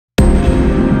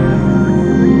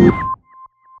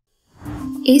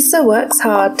ESA works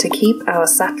hard to keep our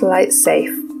satellites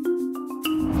safe.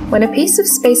 When a piece of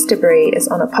space debris is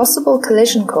on a possible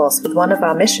collision course with one of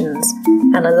our missions,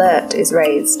 an alert is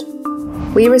raised.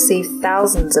 We receive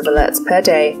thousands of alerts per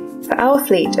day for our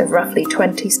fleet of roughly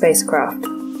 20 spacecraft.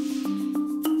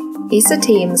 ESA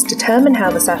teams determine how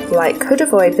the satellite could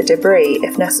avoid the debris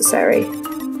if necessary.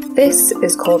 This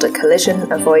is called a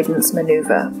collision avoidance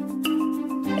maneuver.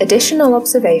 Additional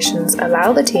observations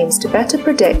allow the teams to better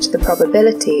predict the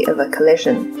probability of a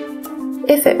collision.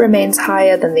 If it remains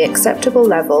higher than the acceptable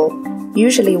level,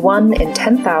 usually 1 in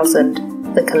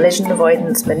 10,000, the collision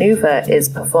avoidance maneuver is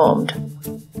performed.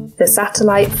 The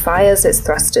satellite fires its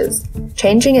thrusters,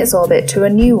 changing its orbit to a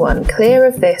new one clear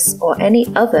of this or any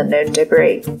other known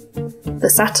debris. The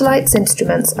satellite's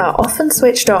instruments are often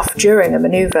switched off during a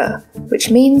maneuver, which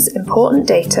means important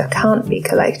data can't be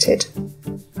collected.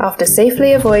 After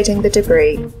safely avoiding the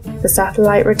debris, the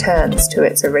satellite returns to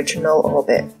its original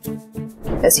orbit.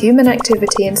 As human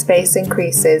activity in space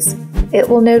increases, it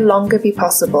will no longer be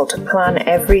possible to plan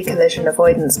every collision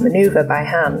avoidance maneuver by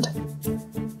hand.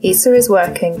 ESA is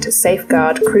working to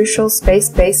safeguard crucial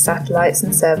space-based satellites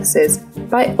and services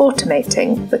by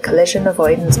automating the collision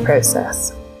avoidance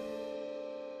process.